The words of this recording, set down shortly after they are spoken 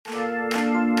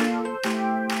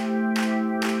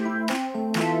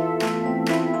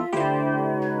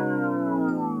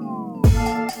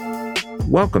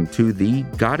Welcome to the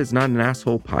God is Not an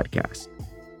Asshole podcast.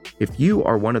 If you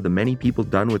are one of the many people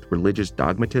done with religious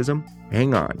dogmatism,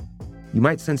 hang on. You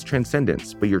might sense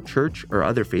transcendence, but your church or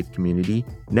other faith community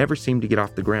never seem to get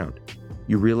off the ground.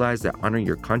 You realize that honoring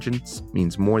your conscience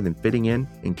means more than fitting in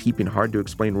and keeping hard to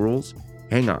explain rules?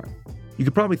 Hang on. You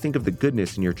could probably think of the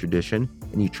goodness in your tradition,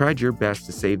 and you tried your best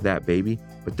to save that baby,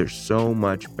 but there's so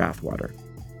much bathwater.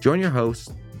 Join your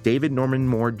hosts, David Norman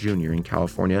Moore Jr. in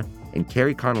California and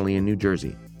Carrie Connolly in New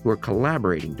Jersey, who are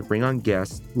collaborating to bring on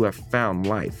guests who have found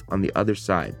life on the other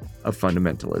side of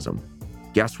fundamentalism.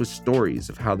 Guests with stories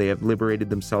of how they have liberated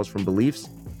themselves from beliefs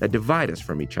that divide us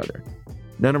from each other.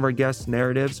 None of our guests'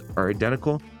 narratives are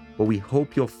identical, but we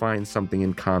hope you'll find something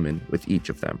in common with each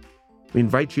of them. We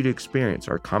invite you to experience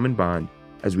our common bond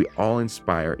as we all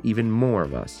inspire even more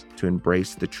of us to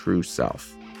embrace the true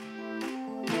self.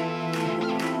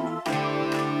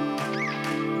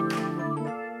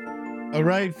 All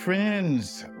right,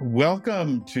 friends,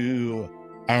 welcome to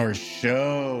our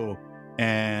show.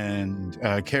 And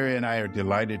Carrie and I are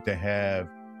delighted to have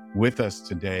with us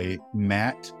today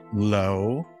Matt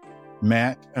Lowe.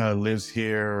 Matt lives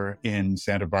here in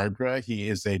Santa Barbara. He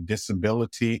is a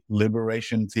disability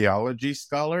liberation theology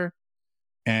scholar.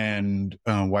 And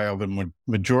while the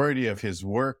majority of his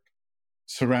work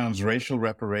surrounds racial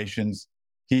reparations,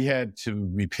 he had to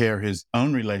repair his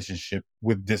own relationship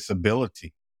with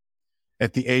disability.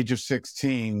 At the age of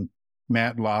 16,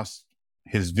 Matt lost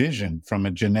his vision from a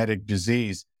genetic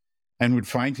disease and would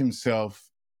find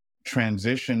himself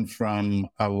transition from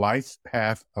a life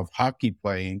path of hockey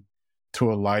playing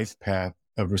to a life path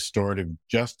of restorative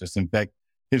justice. In fact,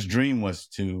 his dream was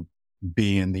to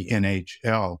be in the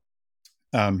NHL.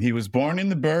 He was born in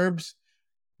the burbs,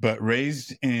 but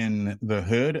raised in the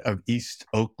hood of East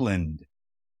Oakland.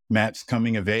 Matt's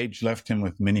coming of age left him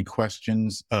with many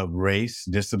questions of race,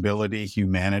 disability,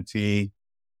 humanity,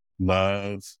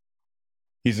 love.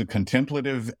 He's a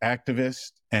contemplative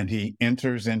activist, and he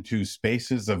enters into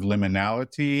spaces of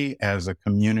liminality as a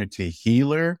community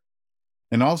healer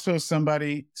and also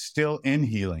somebody still in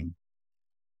healing.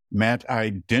 Matt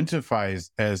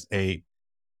identifies as a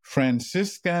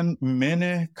Franciscan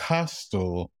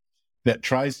Pentecostal that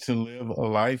tries to live a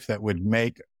life that would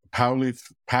make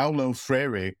Paulo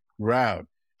Freire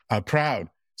proud.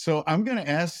 So I'm going to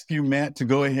ask you, Matt, to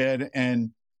go ahead and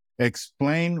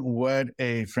explain what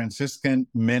a Franciscan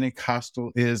Pentecostal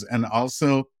is and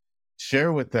also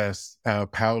share with us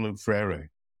Paulo Freire.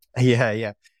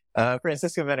 Yeah.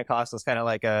 Franciscan Pentecostal is kind of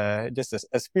like just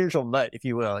a spiritual nut, if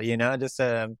you will, just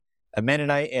a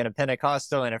Mennonite and a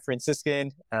Pentecostal and a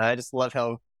Franciscan. I just love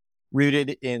how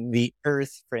rooted in the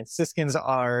earth Franciscans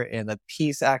are, and the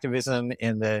peace activism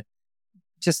and the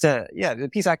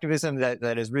peace activism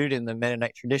that is rooted in the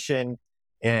Mennonite tradition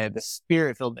and the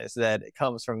spirit-filledness that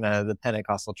comes from the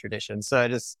Pentecostal tradition. So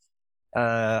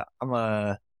I'm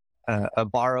a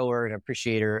borrower and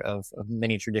appreciator of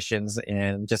many traditions,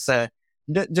 and just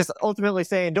ultimately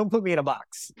saying, don't put me in a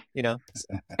box,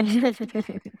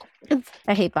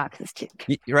 I hate boxes too.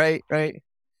 Right.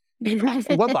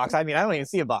 What box? I mean, I don't even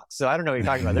see a box, so I don't know what you're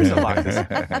talking about. There's no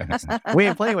boxes. We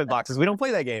ain't playing with boxes. We don't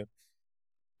play that game.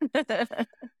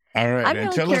 All right.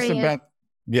 And tell us about,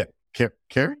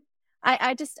 Carrie?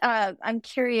 I'm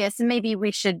curious, and maybe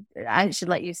I should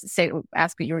let you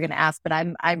ask what you were going to ask, but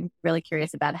I'm really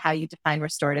curious about how you define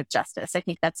restorative justice. I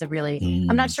think that's I'm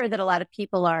not sure that a lot of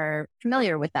people are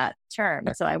familiar with that term.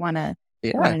 So I want to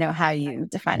know how you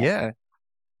define it. Yeah.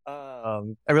 I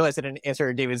realized I didn't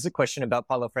answer David's question about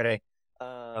Paulo Freire.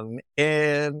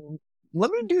 And let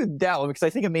me do that one because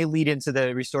I think it may lead into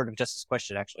the restorative justice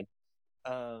question, actually.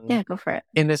 Go for it.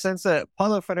 In the sense that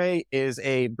Paulo Freire is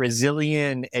a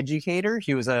Brazilian educator.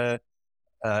 He was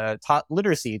taught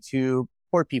literacy to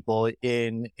poor people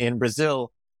in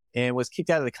Brazil and was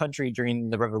kicked out of the country during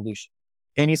the revolution.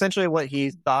 And essentially what he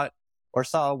thought or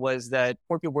saw was that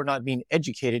poor people were not being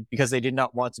educated because they did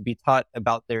not want to be taught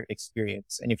about their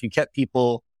experience. And if you kept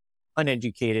people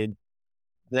uneducated,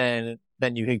 then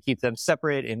you could keep them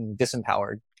separate and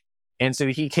disempowered. And so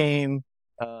he came,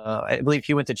 I believe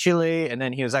he went to Chile, and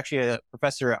then he was actually a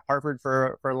professor at Harvard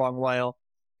for a long while,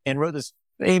 and wrote this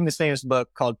famous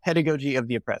book called Pedagogy of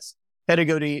the Oppressed.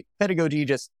 Pedagogy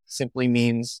just simply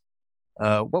means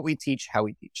what we teach, how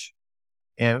we teach.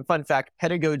 And fun fact,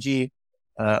 pedagogy,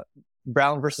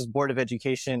 Brown versus Board of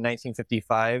Education,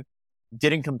 1955,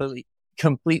 didn't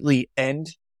completely end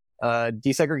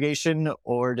desegregation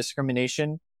or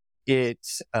discrimination. It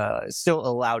still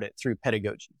allowed it through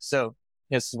pedagogy. So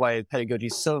this is why pedagogy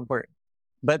is so important.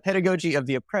 But pedagogy of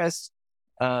the oppressed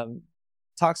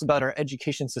talks about our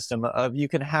education system of you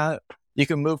can have You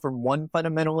can move from one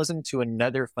fundamentalism to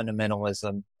another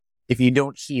fundamentalism if you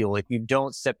don't heal, if you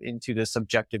don't step into the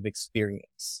subjective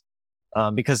experience,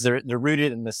 because they're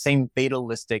rooted in the same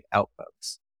fatalistic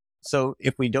outcomes. So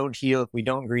if we don't heal, if we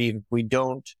don't grieve, if we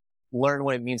don't learn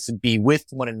what it means to be with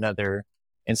one another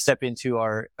and step into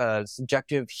our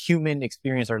subjective human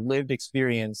experience, our lived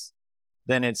experience,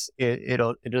 then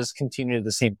it'll just continue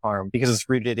the same harm because it's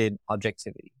rooted in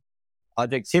objectivity.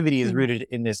 Objectivity is rooted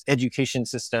in this education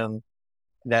system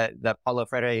that Paulo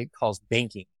Freire calls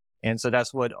banking. And so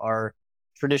that's what our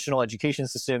traditional education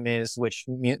system is, which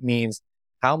means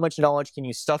how much knowledge can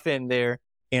you stuff in there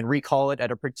and recall it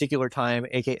at a particular time,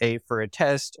 aka for a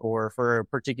test or for a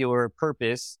particular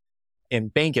purpose,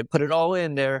 and bank it, put it all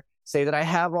in there, say that I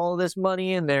have all this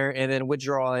money in there, and then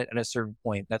withdraw it at a certain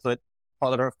point. That's what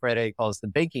Paulo Freire calls the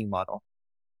banking model.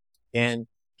 And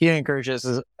he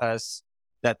encourages us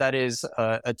that is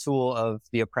a tool of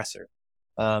the oppressor.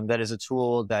 That is a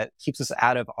tool that keeps us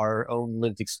out of our own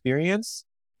lived experience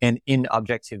and in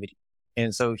objectivity.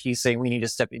 And so he's saying we need to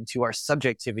step into our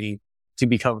subjectivity to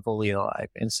become fully alive.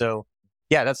 And so,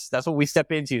 yeah, that's what we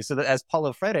step into. So that as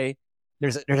Paulo Freire,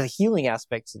 there's a healing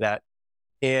aspect to that.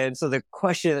 And so the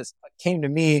question that came to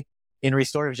me in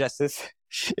restorative justice,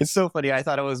 it's so funny. I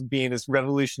thought I was being this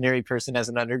revolutionary person as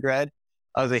an undergrad.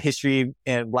 I was a history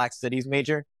and Black studies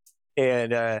major.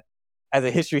 And as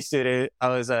a history student, I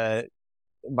was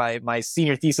my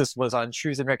senior thesis was on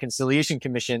Truth and Reconciliation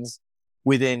Commissions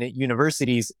within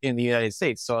universities in the United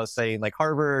States. So I was saying like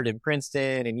Harvard and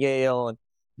Princeton and Yale and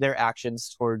their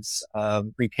actions towards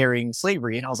repairing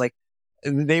slavery. And I was like,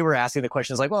 they were asking the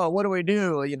questions like, well, what do we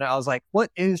do? You know, I was like,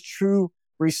 what is true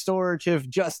restorative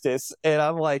justice? And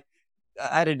I'm like,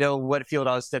 I didn't know what field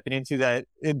I was stepping into, that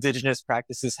indigenous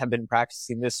practices have been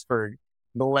practicing this for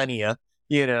millennia,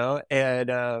 you know,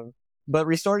 and, but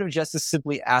restorative justice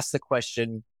simply asks the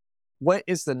question, what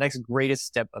is the next greatest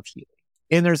step of healing?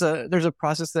 And there's a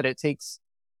process that it takes,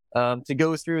 to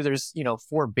go through. There's,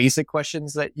 4 basic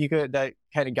questions that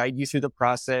kind of guide you through the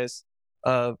process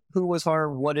of who was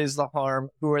harmed, what is the harm,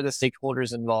 who are the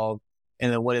stakeholders involved,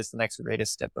 and then what is the next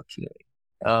greatest step of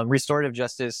healing. Restorative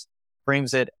justice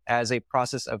frames it as a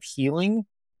process of healing,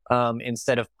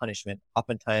 instead of punishment.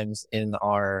 Oftentimes in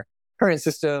our current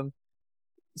systems,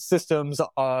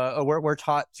 we're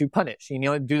taught to punish,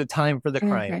 do the time for the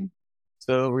crime. Mm-hmm.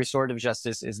 So restorative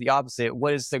justice is the opposite.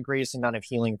 What is the greatest amount of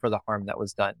healing for the harm that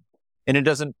was done? And it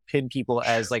doesn't pin people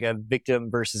as like a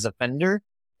victim versus offender.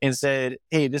 Instead,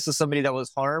 hey, this is somebody that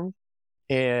was harmed,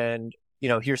 and,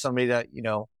 here's somebody that,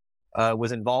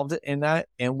 was involved in that.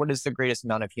 And what is the greatest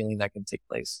amount of healing that can take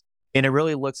place? And it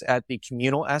really looks at the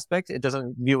communal aspect. It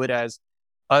doesn't view it as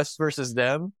us versus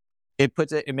them. It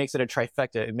makes it a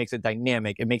trifecta. It makes it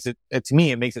dynamic. It makes it, to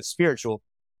me, it makes it spiritual.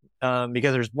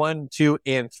 Because there's 1, 2,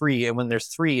 and 3. And when there's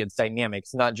 3, it's dynamic.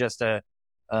 It's not just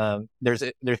there's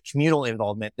communal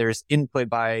involvement. There's input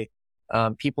by,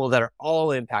 people that are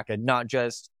all impacted, not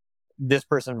just this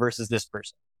person versus this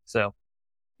person. So.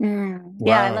 Yeah,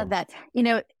 I love that.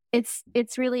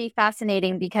 It's really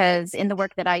fascinating because in the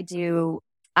work that I do,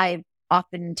 I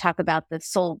often talk about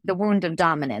the wound of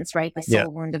dominance, right? The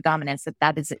soul wound of dominance,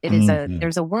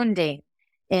 there's a wounding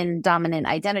in dominant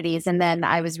identities. And then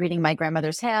I was reading My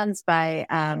Grandmother's Hands by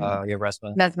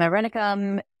Resma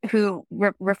Renicum, who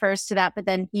refers to that. But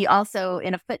then he also,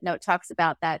 in a footnote, talks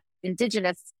about that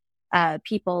indigenous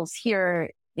peoples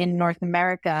here in North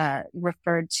America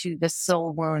referred to the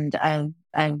soul wound of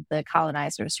the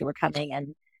colonizers who were coming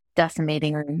and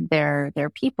decimating their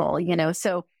people.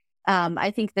 So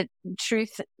I think that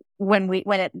truth, when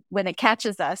it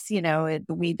catches us,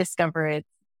 we discover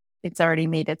it's already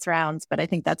made its rounds, but I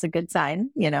think that's a good sign,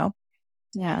 Yeah.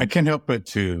 I can't help but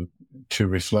to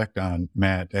reflect on,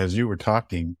 Matt, as you were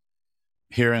talking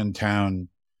here in town,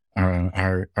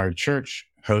 our church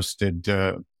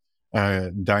hosted,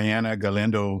 Diana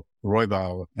Galindo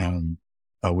Roybal,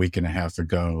 a week and a half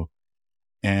ago.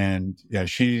 And yeah,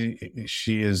 she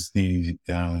is the,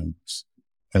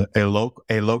 a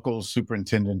local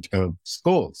superintendent of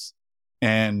schools.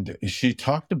 And she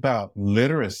talked about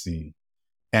literacy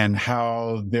and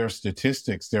how their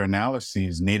statistics, their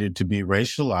analyses needed to be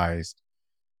racialized,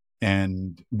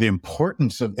 and the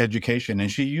importance of education. And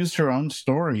she used her own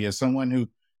story as someone who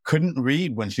couldn't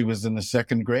read when she was in the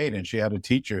 2nd grade, and she had a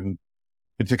teacher who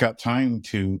took out time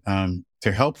to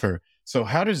help her. So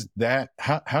how does that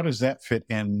fit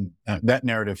in, that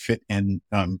narrative fit in,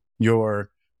 your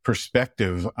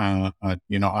perspective, on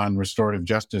restorative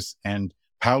justice and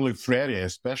Paulo Freire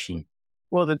especially?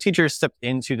 Well, the teacher stepped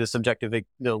into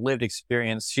the lived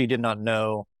experience. She did not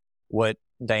know what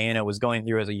Diana was going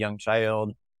through as a young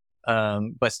child,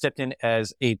 but stepped in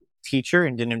as a teacher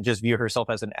and didn't just view herself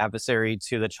as an adversary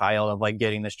to the child of like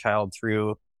getting this child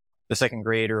through the second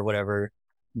grade or whatever,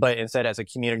 but instead as a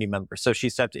community member. So she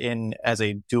stepped in as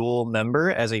a dual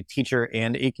member, as a teacher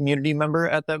and a community member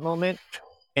at that moment.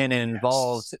 And it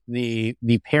involved the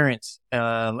parents,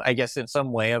 I guess in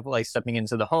some way of like stepping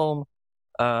into the home,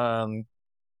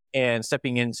 and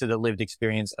stepping into the lived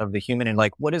experience of the human and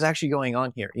like, what is actually going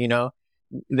on here? You know,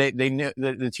 they knew,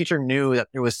 the teacher knew that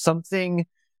there was something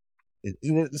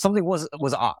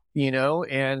was off, you know?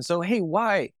 And so, hey,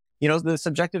 why? You know, the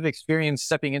subjective experience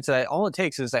stepping into that, all it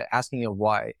takes is that asking of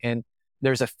why. And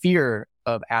there's a fear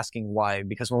of asking why,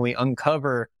 because when we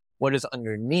uncover what is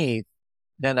underneath,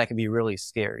 then that can be really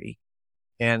scary.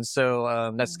 And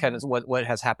so that's kind of what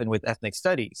has happened with ethnic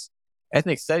studies.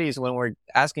 Ethnic studies, when we're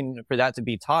asking for that to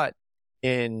be taught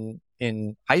in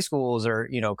high schools or,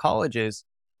 you know, colleges,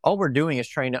 all we're doing is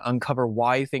trying to uncover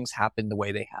why things happen the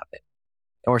way they happen.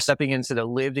 And we're stepping into the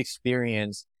lived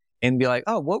experience and be like,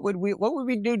 oh, what would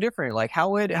we do different? Like, how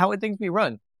would things be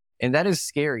run? And that is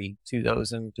scary to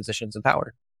those in positions of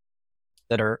power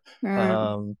that are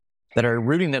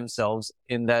rooting themselves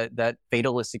in that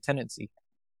fatalistic tendency.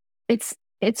 This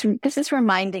is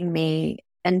reminding me,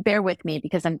 and bear with me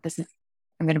because I'm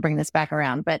going to bring this back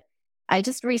around, but I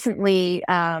just recently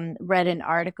read an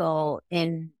article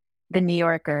in the New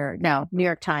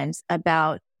York Times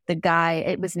about the guy.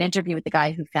 It was an interview with the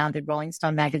guy who founded Rolling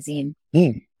Stone magazine.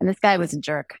 And this guy was a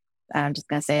jerk. I'm just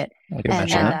going to say it.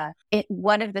 And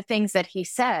one of the things that he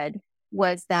said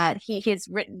was that he has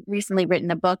recently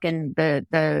written a book, and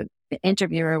the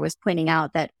interviewer was pointing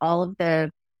out that all of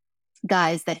the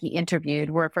guys that he interviewed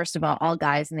were, first of all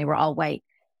guys, and they were all white,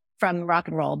 from rock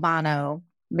and roll, Bono,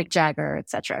 Mick Jagger,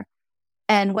 etc.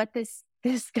 And what this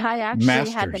guy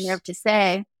actually had the nerve to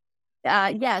say,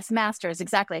 yes, masters,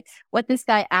 exactly. What this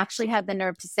guy actually had the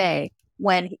nerve to say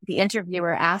when the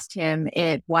interviewer asked him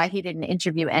why he didn't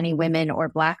interview any women or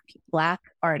black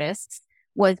artists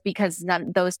was because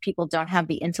those people don't have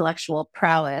the intellectual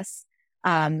prowess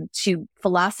to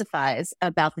philosophize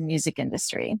about the music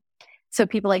industry. So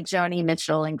people like Joni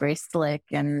Mitchell and Grace Slick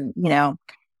and, you know,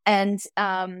 and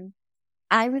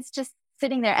I was just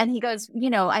sitting there and he goes,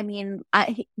 you know, I mean,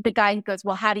 the guy goes,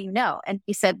 well, how do you know? And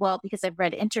he said, well, because I've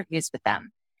read interviews with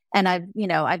them and I've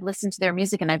listened to their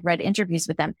music and I've read interviews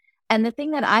with them. And the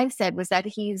thing that I've said was that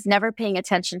he's never paying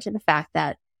attention to the fact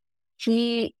that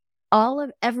all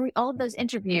of those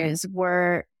interviews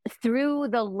were through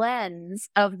the lens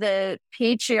of the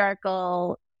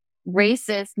patriarchal,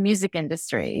 racist music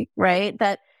industry, right?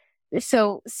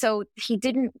 So he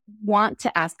didn't want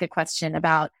to ask a question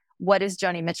about what is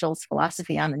Joni Mitchell's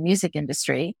philosophy on the music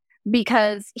industry,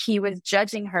 because he was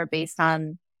judging her based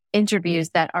on interviews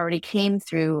that already came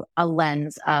through a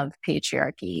lens of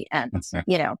patriarchy and,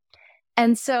 you know.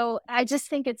 And so I just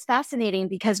think it's fascinating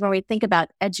because when we think about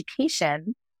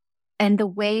education and the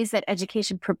ways that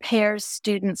education prepares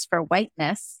students for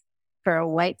whiteness, for a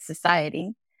white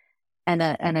society and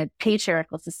a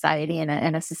patriarchal society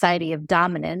and a society of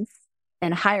dominance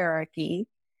and hierarchy,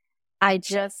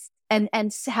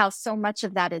 and how so much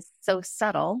of that is so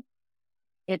subtle.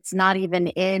 It's not even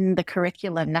in the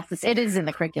curriculum necessarily. It is in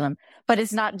the curriculum, but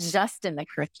it's not just in the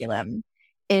curriculum.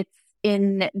 It's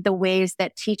in the ways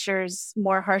that teachers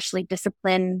more harshly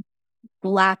discipline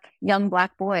young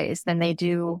black boys than they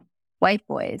do white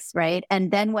boys, right?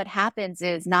 And then what happens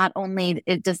is not only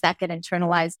does that get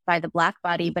internalized by the black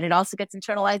body, but it also gets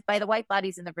internalized by the white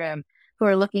bodies in the room who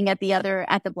are looking at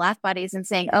the black bodies and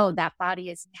saying, oh, that body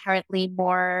is inherently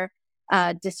more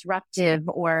disruptive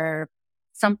or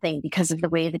something because of the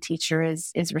way the teacher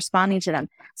is responding to them.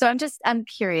 So I'm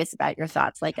curious about your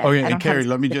thoughts. Like, and Carrie,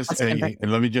 let me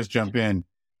just jump in.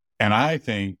 And I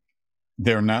think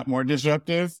they're not more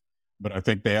disruptive, but I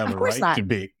think they have a right to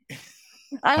be.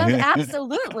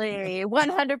 Absolutely.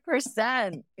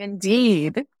 100%.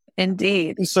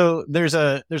 Indeed. So there's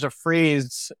a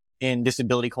phrase in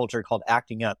disability culture called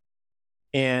acting up.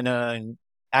 And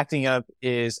acting up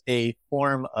is a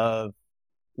form of,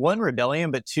 one,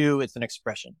 rebellion, but two, it's an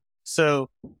expression. So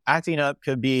acting up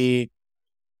could be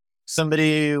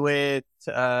somebody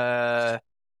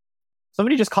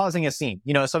just causing a scene,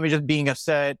 you know, somebody just being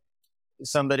upset,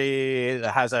 somebody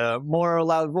that has a more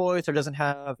loud voice or doesn't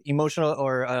have emotional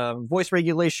or voice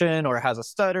regulation or has a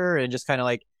stutter and just kind of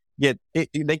like they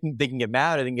can get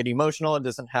mad or they can get emotional. It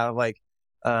doesn't have like,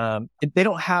 they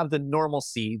don't have the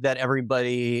normalcy that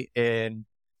everybody in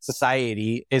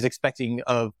society is expecting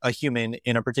of a human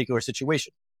in a particular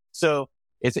situation. So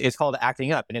it's called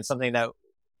acting up, and it's something that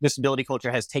disability culture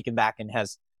has taken back and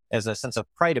has as a sense of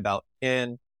pride about.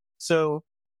 And so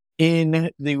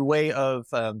in the way of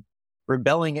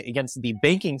rebelling against the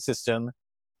banking system,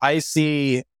 I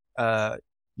see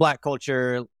Black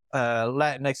culture,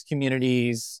 Latinx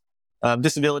communities,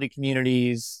 disability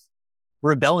communities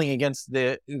rebelling against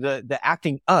the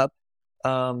acting up,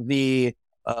 the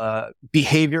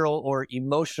behavioral or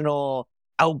emotional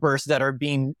outbursts that are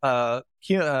being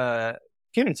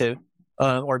punitive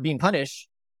or being punished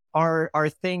are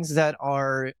things that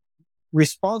are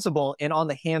responsible and on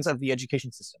the hands of the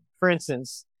education system. For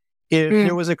instance, if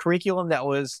there was a curriculum that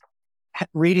was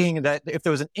reading that, if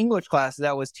there was an English class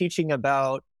that was teaching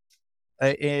about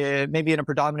maybe in a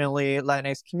predominantly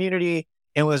Latinx community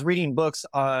and was reading books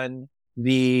on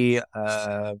the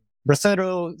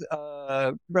Bracero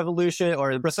revolution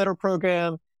or the Bracero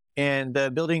program and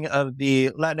the building of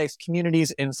the Latinx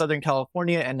communities in Southern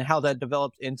California and how that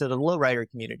developed into the lowrider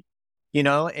community,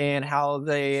 and how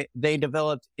they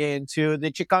developed into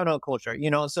the Chicano culture,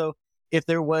 So if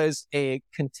there was a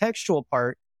contextual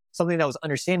part, something that was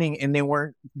understanding, and they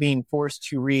weren't being forced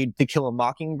to read To Kill a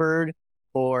Mockingbird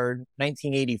or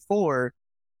 1984,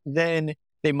 then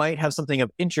they might have something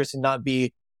of interest and not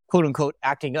be quote unquote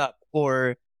acting up,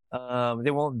 or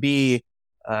they won't be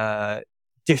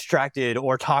distracted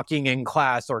or talking in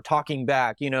class or talking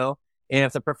back, And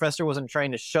if the professor wasn't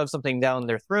trying to shove something down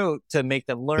their throat to make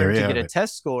them learn to get a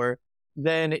test score,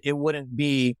 then it wouldn't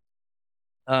be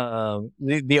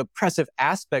the oppressive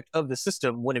aspect of the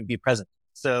system wouldn't be present.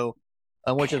 So,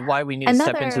 which is why we need to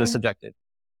step into the subjective.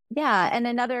 Yeah. And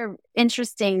another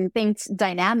interesting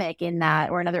dynamic in that,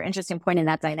 or another interesting point in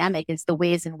that dynamic, is the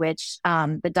ways in which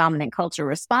the dominant culture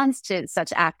responds to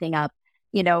such acting up.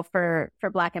 For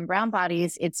Black and brown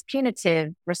bodies, it's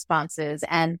punitive responses.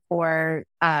 And for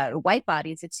white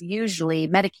bodies, it's usually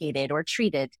medicated or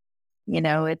treated.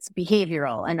 It's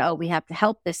behavioral. And, we have to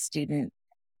help this student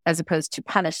as opposed to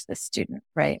punish this student,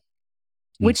 right?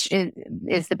 Which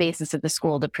is the basis of the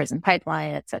school to prison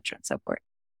pipeline, et cetera, and so forth.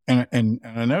 And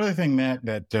another thing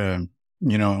that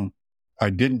I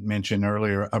didn't mention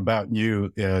earlier about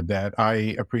you that I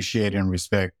appreciate and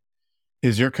respect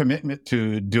is your commitment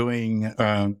to doing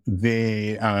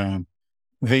the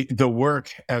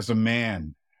work as a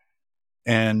man.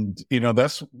 And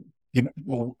that's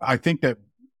I think that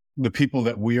the people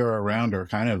that we are around are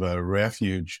kind of a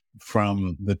refuge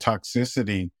from the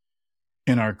toxicity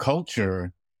in our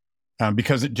culture.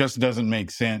 Because it just doesn't make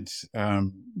sense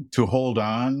to hold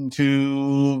on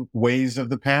to ways of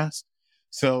the past.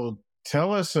 So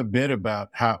tell us a bit about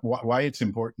why it's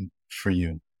important for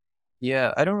you.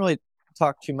 Yeah, I don't really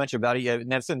talk too much about it yet,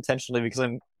 and that's intentionally because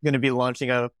I'm going to be launching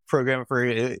a program for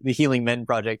the Healing Men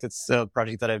Project. It's a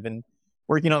project that I've been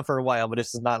working on for a while, but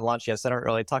this is not launched yet, so I don't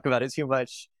really talk about it too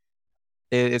much.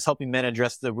 It's helping men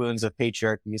address the wounds of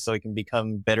patriarchy so we can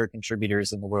become better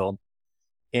contributors in the world.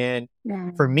 And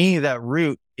for me, that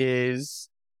root is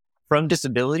from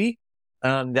disability,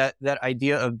 that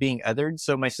idea of being othered.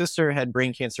 So my sister had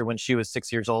brain cancer when she was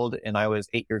 6 years old and I was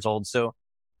 8 years old. So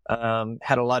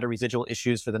had a lot of residual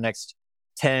issues for the next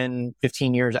 10,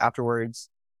 15 years afterwards.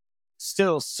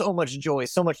 Still so much joy,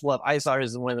 so much love. I saw her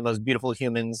as one of the most beautiful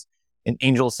humans, an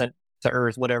angel sent to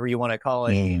earth, whatever you want to call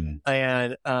it.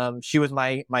 And she was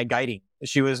my guiding.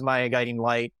 She was my guiding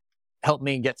light. Helped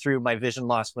me get through my vision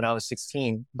loss when I was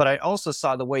 16. But I also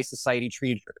saw the way society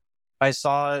treated her. I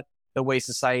saw the way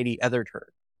society othered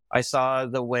her. I saw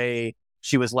the way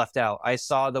she was left out. I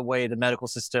saw the way the medical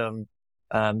system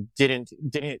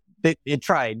it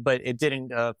tried, but it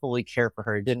didn't fully care for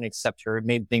her. It didn't accept her. It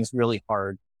made things really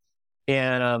hard.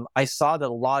 And I saw the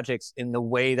logics in the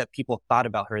way that people thought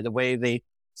about her, the way they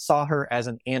saw her as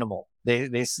an animal.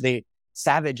 They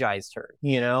savagized her,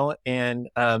 and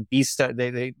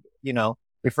they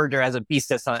referred to her as a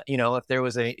beast, if there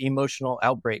was an emotional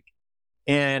outbreak.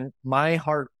 And my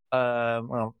heart,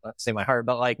 well, not say my heart,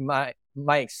 but like my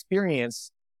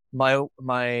experience,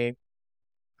 my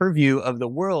purview of the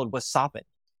world was softened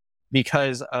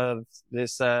because of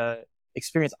this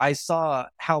experience. I saw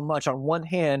how much, on one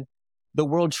hand, the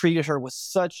world treated her with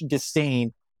such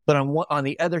disdain, but on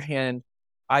the other hand,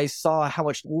 I saw how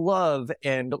much love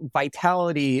and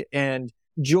vitality and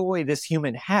joy this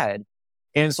human had.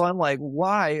 And so I'm like,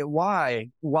 why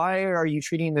are you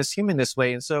treating this human this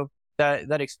way? And so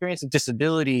that experience of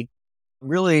disability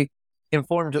really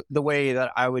informed the way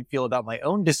that I would feel about my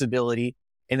own disability.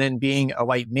 And then being a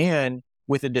white man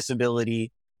with a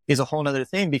disability is a whole nother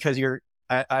thing, because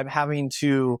I'm having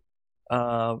to,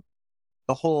 the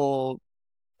whole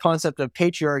concept of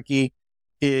patriarchy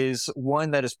is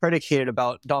one that is predicated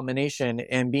about domination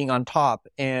and being on top.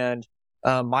 And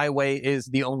my way is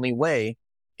the only way.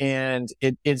 And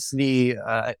it's the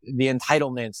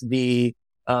entitlements, the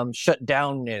shut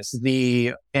downness.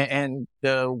 And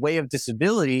the way of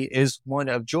disability is one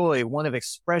of joy, one of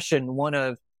expression, one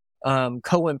of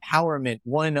co-empowerment,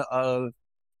 one of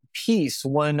peace,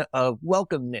 one of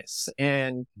welcomeness,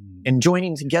 and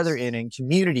joining together in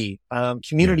community.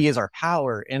 Community is our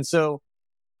power. And so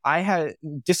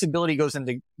disability goes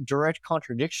into direct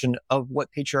contradiction of what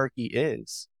patriarchy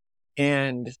is.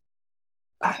 And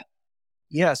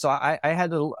so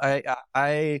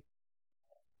I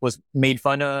was made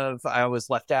fun of. I was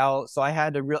left out. So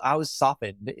I was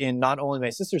softened in not only my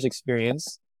sister's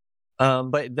experience,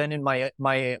 but then in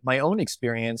my own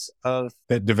experience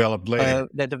that developed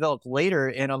later.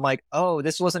 And I'm like, oh,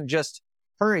 this wasn't just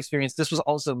her experience. This was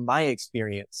also my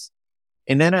experience.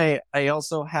 And then I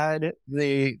also had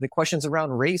the questions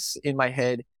around race in my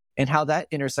head and how that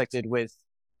intersected with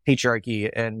patriarchy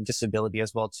and disability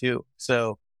as well too.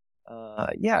 So,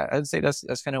 I'd say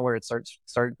that's kind of where it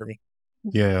started for me.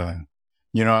 Yeah.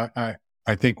 I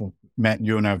think, Matt,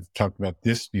 you and I have talked about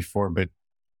this before, but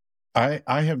I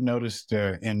have noticed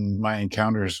in my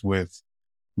encounters with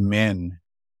men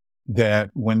that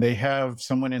when they have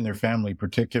someone in their family,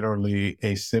 particularly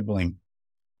a sibling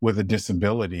with a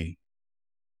disability,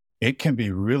 it can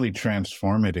be really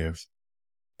transformative.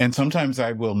 And sometimes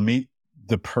I will meet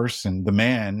the person, the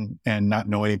man, and not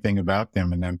know anything about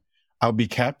them. And then I'll be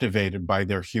captivated by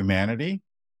their humanity.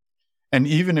 And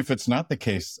even if it's not the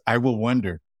case, I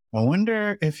wonder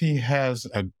if he has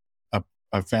a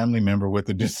family member with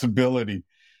a disability,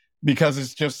 because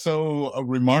it's just so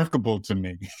remarkable to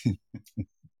me.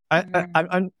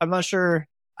 I'm not sure.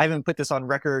 I haven't put this on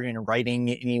record in writing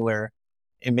anywhere,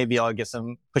 and maybe I'll get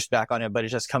some pushback on it, but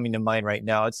it's just coming to mind right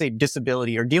now. I'd say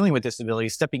disability or dealing with disability,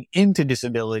 stepping into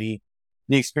disability,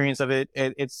 the experience of it,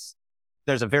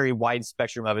 there's a very wide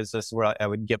spectrum of it. So this is where I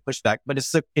would get pushback, but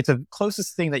it's the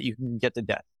closest thing that you can get to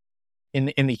death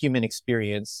in the human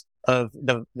experience of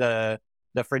the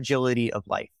fragility of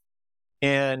life.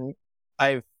 And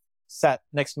I've sat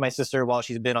next to my sister while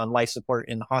she's been on life support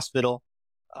in the hospital.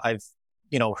 I've,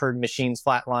 heard machines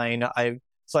flatline.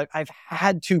 I've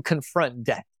had to confront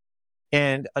death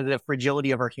and the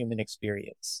fragility of our human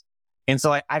experience. And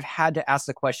so I've had to ask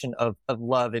the question of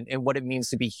love and what it means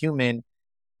to be human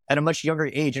at a much younger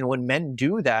age. And when men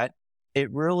do that, it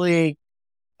really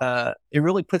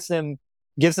gives them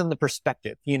the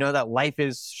perspective, that life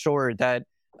is short, that,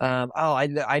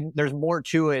 there's more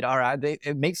to it. All right.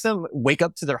 It makes them wake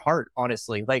up to their heart,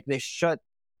 honestly. Like they shut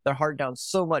their heart down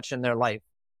so much in their life,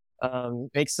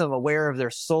 makes them aware of their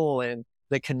soul and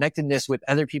the connectedness with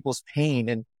other people's pain.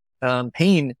 And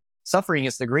suffering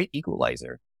is the great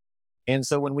equalizer. And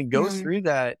so when we go through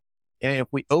that, and if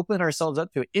we open ourselves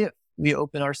up to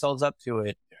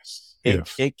it,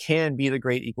 it can be the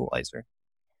great equalizer.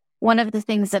 One of the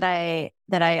things that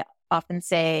I often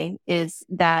say is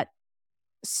that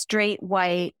straight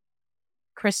white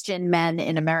Christian men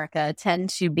in America tend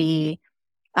to be,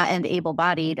 and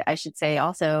able-bodied, I should say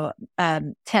also,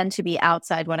 tend to be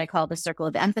outside what I call the circle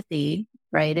of empathy,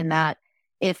 right? In that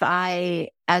if I,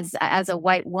 as a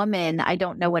white woman, I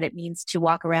don't know what it means to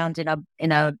walk around in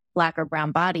a black or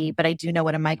brown body, but I do know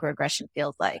what a microaggression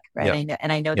feels like, right? Yep.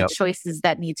 I know the choices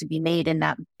that need to be made in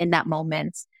that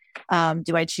moment.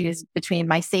 Do I choose between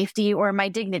my safety or my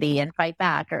dignity and fight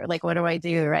back, or like, what do I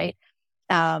do, right?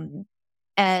 I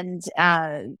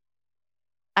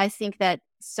think that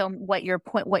what you're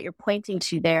pointing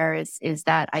to there is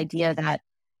that idea that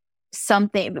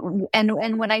something,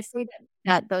 and when I say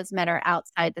that those men are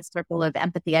outside the circle of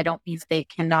empathy, I don't mean that they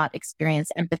cannot experience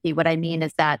empathy. What I mean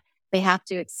is that they have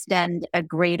to extend a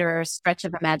greater stretch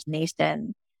of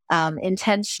imagination,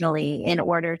 intentionally, in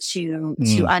order to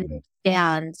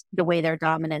understand the way their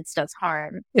dominance does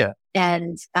harm. Yeah.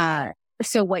 And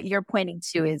so what you're pointing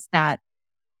to is that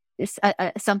it's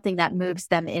something that moves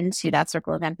them into that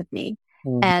circle of empathy.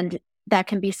 And that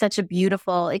can be such a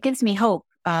beautiful, it gives me hope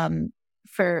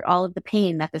for all of the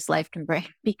pain that this life can bring,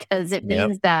 because it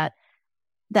means that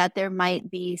there might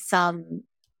be some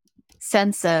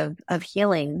sense of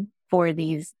healing for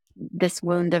this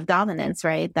wound of dominance,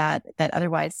 right? That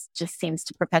otherwise just seems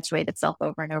to perpetuate itself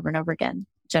over and over and over again,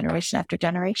 generation after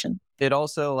generation. It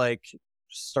also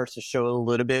starts to show a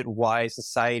little bit why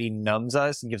society numbs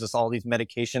us and gives us all these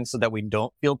medications so that we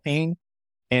don't feel pain.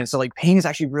 And so pain is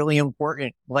actually really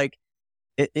important.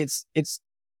 It's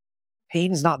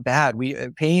pain is not bad.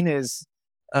 Pain is,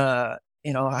 cause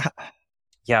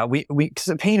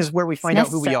pain is where we find out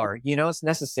who we are. It's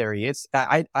necessary.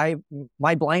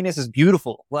 My blindness is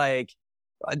beautiful.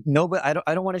 No, but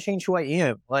I don't want to change who I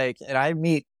am. And I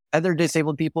meet other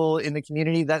disabled people in the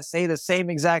community that say the same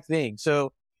exact thing.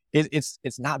 So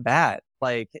it's not bad.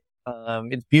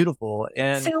 It's beautiful.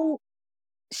 And So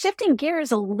shifting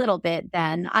gears a little bit,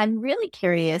 then I'm really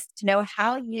curious to know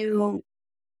how you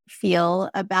feel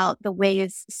about the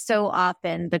ways so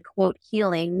often the quote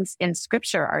healings in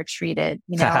scripture are treated,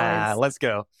 as let's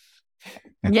go.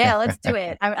 yeah, let's do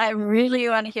it. I really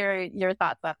want to hear your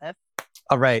thoughts on this.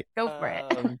 All right. Go for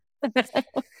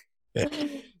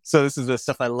it. So this is the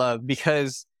stuff I love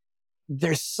because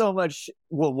there's so much.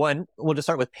 Well, one, we'll just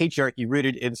start with patriarchy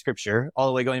rooted in scripture, all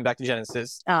the way going back to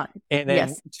Genesis. And then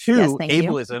yes. two, Yes, thank you.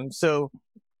 ableism. So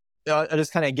I'll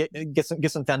just kind of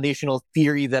get some foundational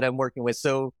theory that I'm working with.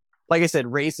 So like I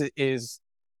said, race is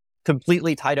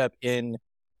completely tied up in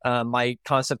my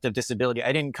concept of disability.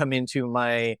 I didn't come into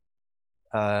my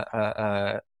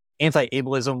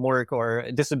anti-ableism work or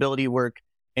disability work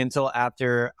until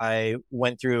after I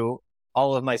went through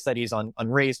all of my studies on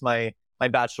race, my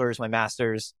bachelor's, my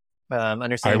master's,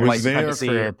 understanding white supremacy. I was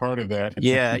there for a part of that.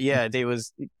 yeah, it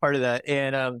was part of that.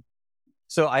 And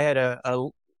so I had a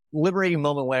liberating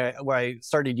moment where I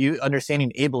started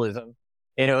understanding ableism.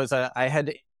 And it was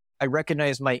I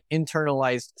recognized my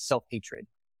internalized self-hatred.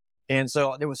 And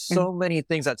so there was so many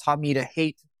things that taught me to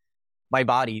hate my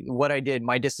body, what I did,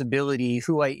 my disability,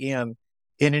 who I am.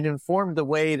 And it informed the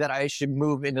way that I should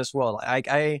move in this world.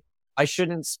 I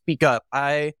shouldn't speak up.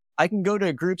 I can go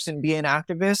to groups and be an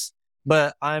activist,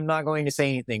 but I'm not going to say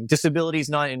anything. Disability is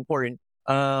not important.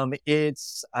 I'm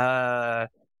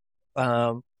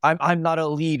not a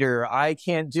leader. I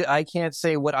can't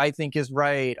say what I think is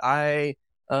right. I'll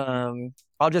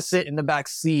just sit in the back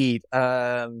seat.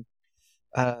 I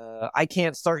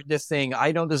can't start this thing.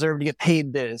 I don't deserve to get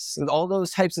paid this. All those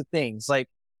types of things.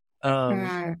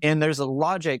 And there's a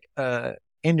logic,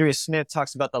 Andrea Smith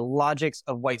talks about the logics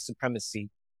of white supremacy,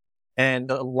 and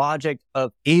the logic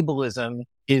of ableism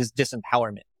is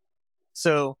disempowerment.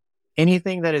 So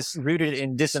anything that is rooted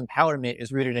in disempowerment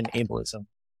is rooted in ableism.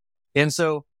 And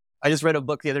so I just read a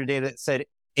book the other day that said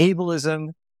ableism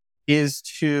is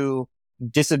to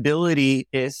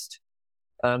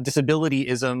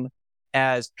disabilityism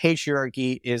as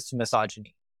patriarchy is to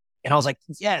misogyny. And I was like,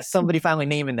 yes, somebody finally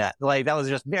naming that. Like, that was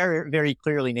just very, very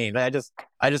clearly named. I just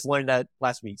learned that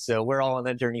last week. So we're all on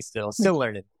that journey still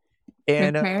learning.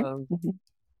 And, and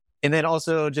then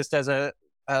also just as a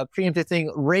preemptive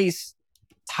thing, race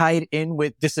tied in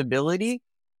with disability.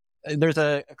 There's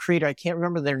a creator, I can't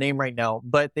remember their name right now,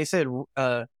 but they said,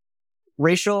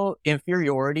 racial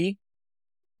inferiority.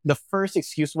 The first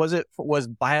excuse was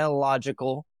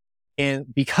biological. And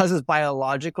because it's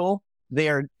biological,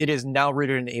 it is now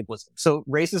rooted in ableism. So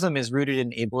racism is rooted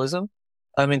in ableism.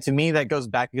 And to me, that goes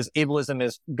back because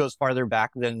ableism goes farther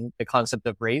back than the concept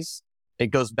of race. It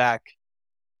goes back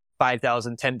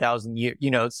 5,000, 10,000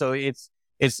 years, so it's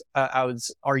I would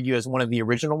argue as one of the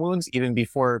original wounds, even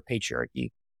before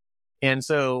patriarchy. And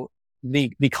so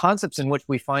the concepts in which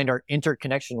we find our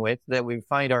interconnection with, that we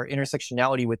find our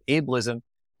intersectionality with ableism,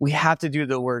 we have to do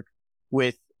the work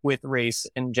with race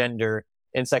and gender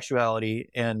and sexuality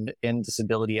and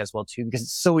disability as well too, because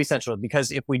it's so essential.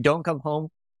 Because if we don't come home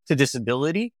to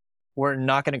disability, we're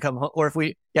not going to come home, or if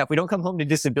we don't come home to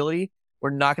disability, we're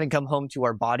not going to come home to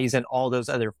our bodies and all those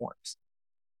other forms.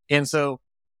 And so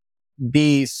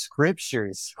the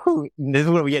scriptures, this is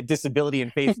where we get disability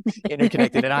and faith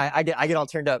interconnected. And I get all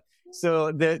turned up.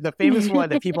 So the famous one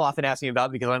that people often ask me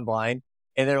about because I'm blind,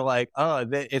 and they're like, oh,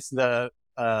 it's the,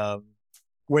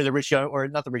 where the rich young, or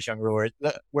not the rich young ruler,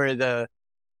 where the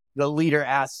leader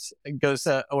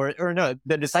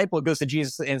the disciple goes to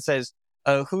Jesus and says,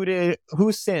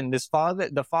 who sinned,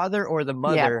 the father or the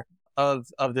mother of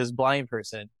this blind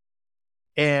person?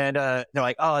 And they're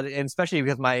like, oh, and especially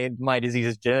because my disease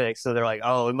is genetic, so they're like,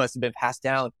 oh, it must have been passed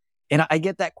down. And I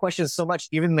get that question so much,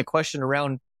 even the question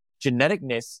around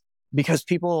geneticness, because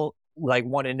people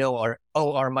want to know,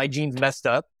 are my genes messed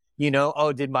up?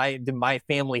 Did my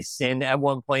family sin at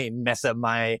one point and mess up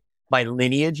my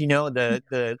lineage?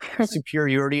 The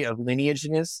superiority of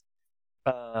lineageness,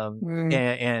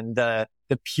 and the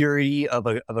purity of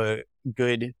a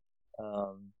good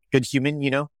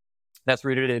human. That's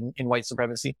rooted in white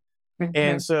supremacy.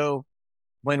 And so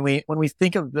when we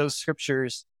think of those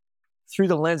scriptures through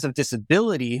the lens of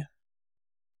disability,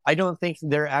 I don't think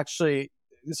they're actually,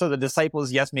 so the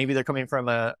disciples, yes, maybe they're coming from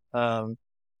a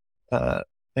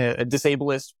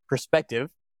disablest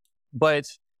perspective, but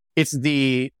it's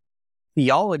the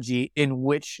theology in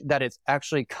which that it's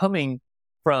actually coming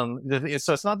from.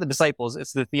 So it's not the disciples,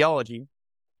 it's the theology.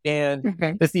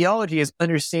 And the theology is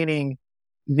understanding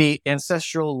the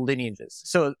ancestral lineages.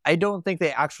 So I don't think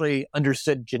they actually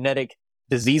understood genetic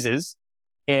diseases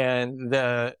and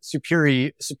the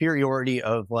superiority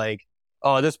of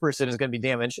oh, this person is going to be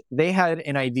damaged. They had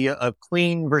an idea of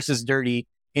clean versus dirty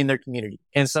in their community,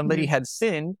 and somebody had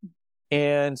sinned.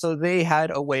 And so they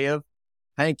had a way of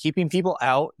kind of keeping people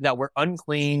out that were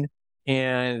unclean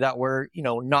and that were,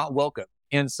 not welcome.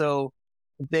 And so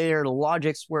their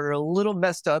logics were a little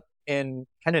messed up and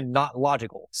kind of not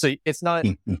logical. So it's not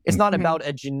about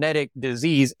a genetic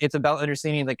disease. It's about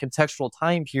understanding the contextual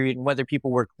time period and whether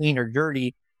people were clean or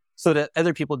dirty so that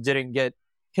other people didn't get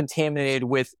contaminated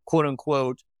with quote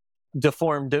unquote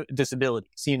deformed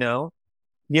disabilities, The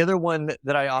other one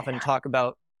that I often talk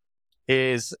about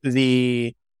is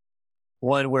the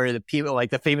one where the people,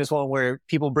 like the famous one where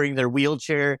people bring their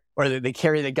wheelchair or they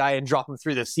carry the guy and drop him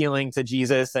through the ceiling to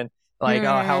Jesus, and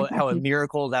how a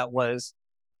miracle that was.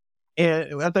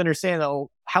 And we have to understand that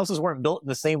houses weren't built in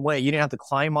the same way. You didn't have to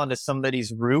climb onto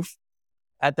somebody's roof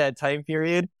at that time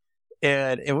period.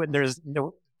 And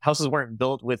houses weren't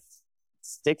built with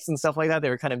sticks and stuff like that. They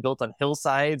were kind of built on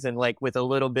hillsides and like with a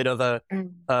little bit of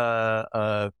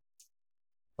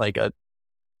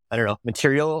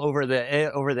material over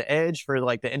the edge for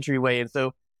like the entryway. And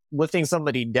so lifting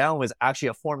somebody down was actually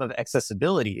a form of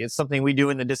accessibility. It's something we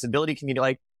do in the disability community.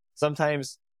 Like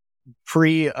sometimes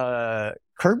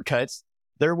curb cuts,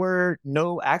 there were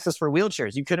no access for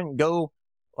wheelchairs. You couldn't go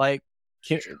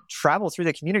travel through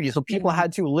the community. So people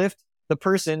had to lift the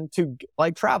person to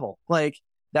travel. Like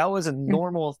that was a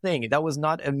normal thing. That was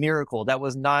not a miracle. That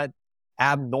was not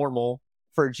abnormal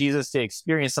for Jesus to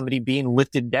experience somebody being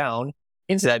lifted down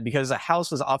into that, because a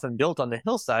house was often built on the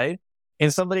hillside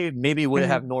and somebody maybe would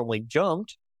have normally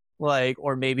jumped,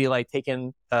 or maybe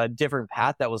taken a different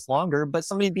path that was longer, but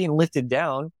somebody being lifted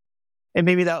down and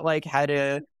maybe that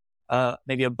had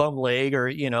maybe a bum leg or,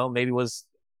 maybe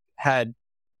had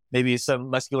maybe some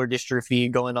muscular dystrophy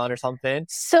going on or something.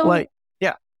 So,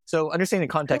 so understanding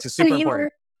context is super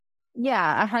important.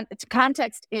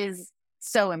 Context is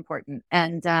so important,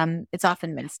 and it's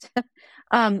often missed.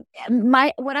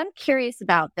 What I'm curious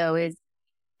about though is,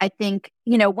 I think,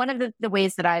 one of the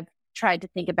ways that I've tried to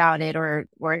think about it or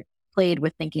played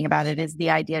with thinking about it is the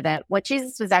idea that what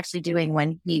Jesus was actually doing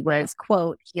when he was,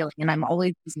 quote, healing, and I'm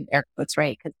always using air quotes,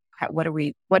 right? Because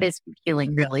what is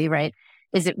healing really, right?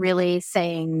 Is it really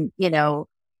saying,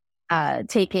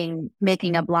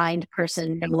 making a blind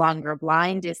person no longer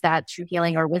blind? Is that true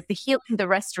healing? Or was the healing the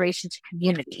restoration to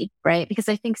community, right? Because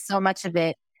I think so much of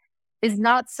it is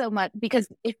not so much, because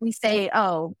if we say,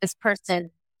 oh,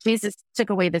 Jesus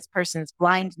took away this person's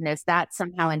blindness, that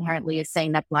somehow inherently is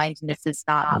saying that blindness is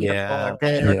not beautiful or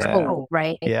good or cool,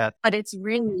 right? Yeah. But it's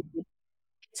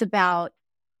about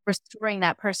restoring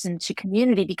that person to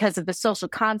community because of the social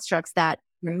constructs that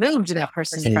removed that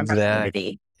person from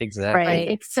community. Exactly.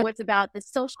 Right. So it's about the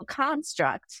social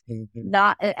construct,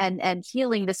 not and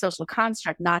healing the social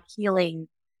construct, not healing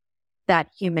that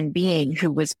human being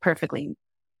who was perfectly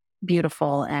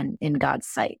beautiful and in God's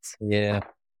sight. Yeah.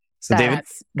 So David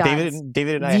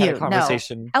and I had a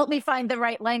conversation. No. Help me find the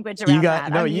right language around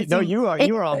that. You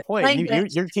are on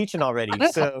point. You're teaching already.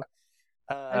 So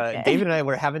okay. David and I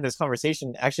were having this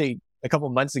conversation actually a couple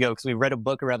of months ago because we read a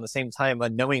book around the same time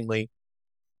unknowingly,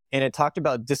 and it talked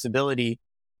about disability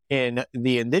in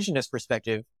the indigenous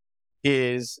perspective.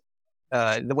 Is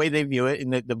the way they view it,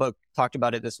 and the book talked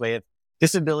about it this way: if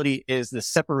disability is the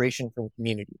separation from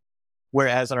community,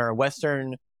 whereas in our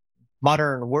Western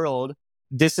modern world,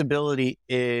 disability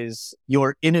is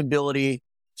your inability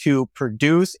to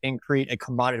produce and create a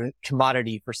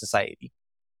commodity for society.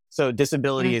 So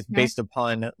disability is based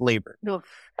upon labor. Wait,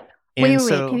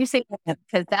 can you say that?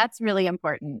 Because that's really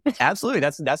important. Absolutely.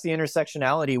 That's the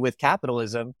intersectionality with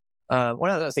capitalism. Well,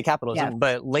 not to say capitalism,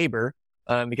 but labor,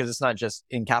 because it's not just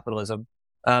in capitalism,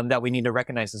 that we need to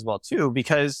recognize as well too.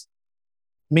 Because,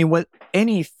 what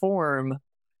any form,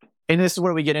 and this is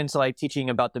where we get into teaching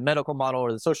about the medical model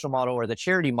or the social model or the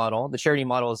charity model. The charity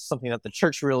model is something that the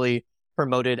church really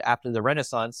promoted after the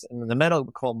Renaissance, and then the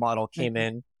medical model came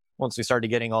in once we started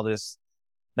getting all this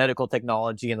medical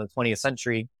technology in the 20th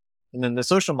century. And then the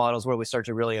social model is where we start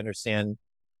to really understand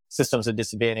systems of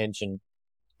disadvantage and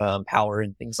power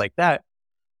and things like that.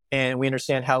 And we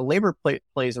understand how labor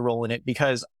plays a role in it,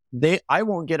 because I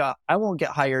won't get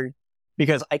hired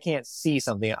because I can't see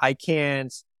something.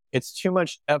 It's too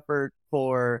much effort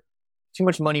too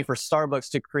much money for Starbucks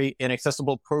to create an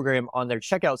accessible program on their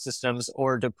checkout systems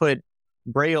or to put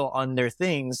Braille on their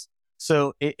things.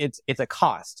 So it's a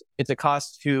cost. It's a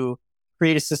cost to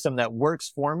create a system that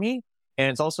works for me. And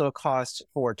it's also a cost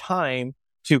for time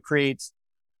to create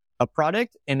a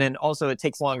product. And then also it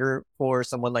takes longer for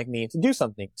someone like me to do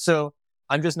something. So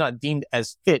I'm just not deemed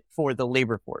as fit for the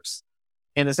labor force.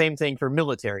 And the same thing for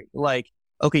military.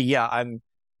 I'm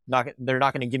they're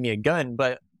not going to give me a gun,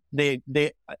 but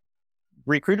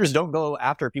recruiters don't go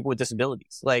after people with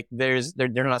disabilities. Like they're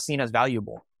not seen as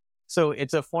valuable. So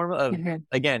it's a form of,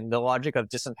 again, the logic of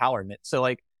disempowerment. So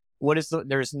like,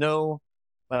 there's no,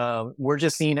 we're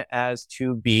just seen as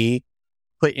to be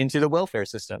put into the welfare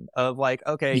system of like,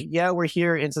 okay, yeah, we're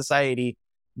here in society,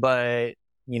 but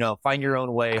find your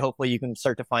own way. Hopefully you can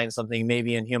start to find something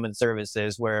maybe in human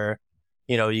services where,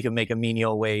 you can make a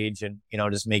menial wage and,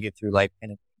 just make it through life.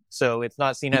 And so it's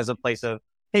not seen as a place of,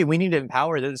 hey, we need to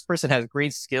empower this person has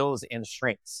great skills and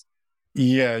strengths.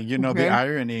 Yeah. The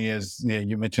irony is,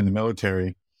 you mentioned the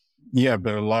military. Yeah.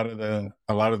 But a lot of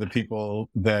the people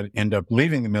that end up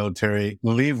leaving the military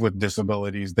leave with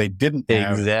disabilities they didn't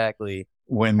have exactly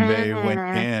when they went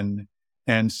in.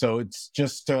 And so it's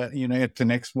just, it's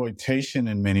an exploitation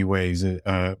in many ways,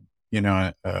 a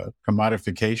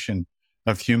commodification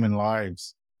of human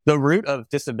lives. The root of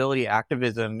disability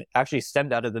activism actually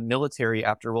stemmed out of the military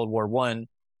after World War I,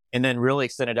 and then really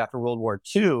extended after World War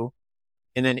II,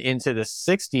 and then into the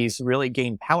 60s really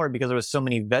gained power because there was so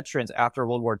many veterans after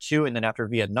World War II and then after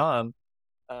Vietnam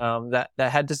that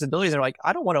had disabilities. They're like,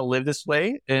 I don't want to live this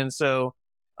way. And so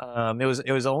it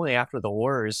was only after the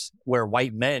wars where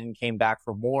white men came back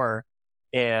from war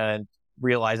and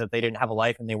realized that they didn't have a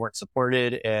life and they weren't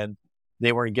supported and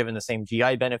they weren't given the same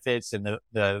GI benefits, and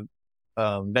the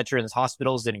veterans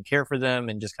hospitals didn't care for them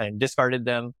and just kind of discarded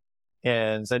them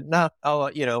and said, no,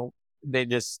 they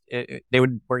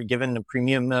were given a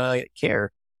premium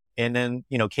care. And then,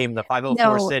 came the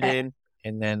 504 sit-in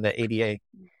and then the ADA.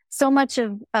 So much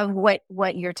of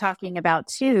what you're talking about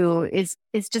too is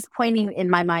just pointing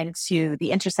in my mind to the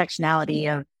intersectionality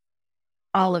of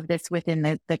all of this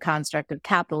within the construct of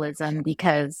capitalism,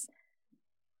 because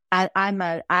I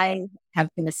have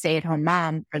been a stay-at-home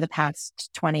mom for the past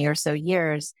 20 or so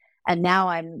years, and now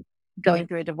I'm going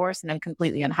through a divorce and I'm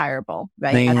completely unhireable,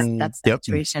 right? That's the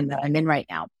situation that I'm in right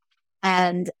now.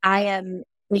 And I am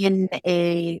in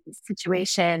a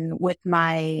situation with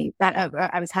I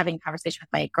was having a conversation with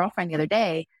my girlfriend the other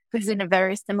day who's in a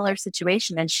very similar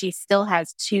situation, and she still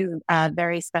has two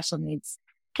very special needs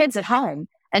kids at home.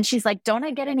 And she's like, don't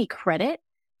I get any credit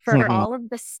for all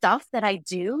of the stuff that I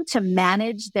do to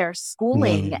manage their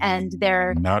schooling and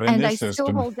I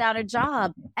still hold down a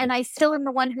job, and I still am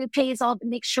the one who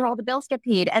makes sure all the bills get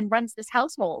paid and runs this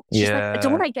household. She's like,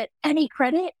 don't I get any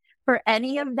credit for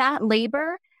any of that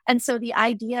labor? And so the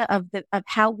idea of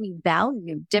how we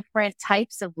value different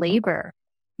types of labor,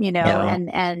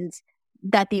 and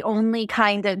that the only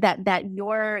kind of that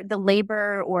the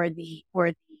labor or the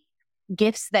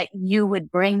gifts that you would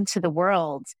bring to the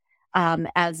world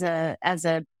as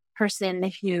a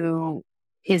person who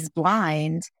is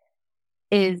blind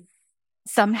is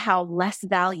somehow less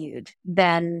valued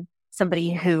than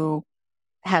somebody who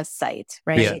has sight,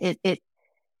 right? Yeah.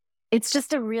 It's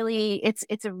just a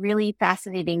really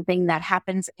fascinating thing that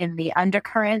happens in the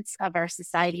undercurrents of our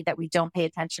society that we don't pay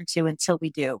attention to until we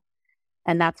do.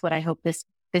 And that's what I hope this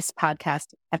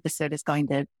podcast episode is going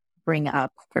to bring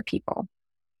up for people.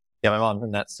 Yeah, my mom's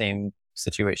in that same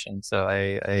situation, so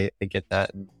I get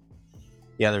that.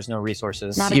 Yeah, there's no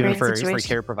resources even for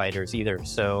care providers either.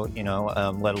 So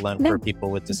let alone for people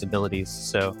with disabilities.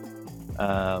 So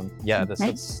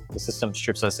the system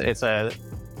strips us. It's a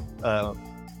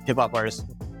hip hop artist,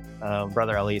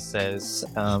 Brother Ali says,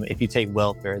 if you take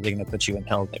welfare, they're going to put you in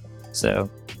hell there. So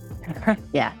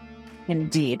yeah,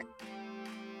 indeed.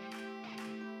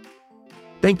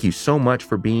 Thank you so much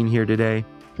for being here today.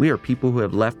 We are people who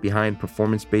have left behind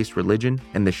performance-based religion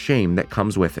and the shame that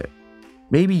comes with it.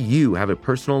 Maybe you have a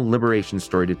personal liberation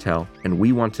story to tell, and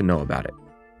we want to know about it.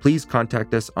 Please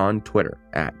contact us on Twitter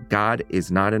at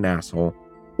GodIsNotAnAsshole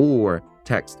or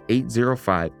text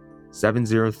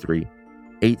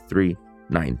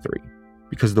 805-703-8393,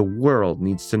 because the world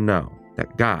needs to know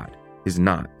that God is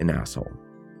not an asshole.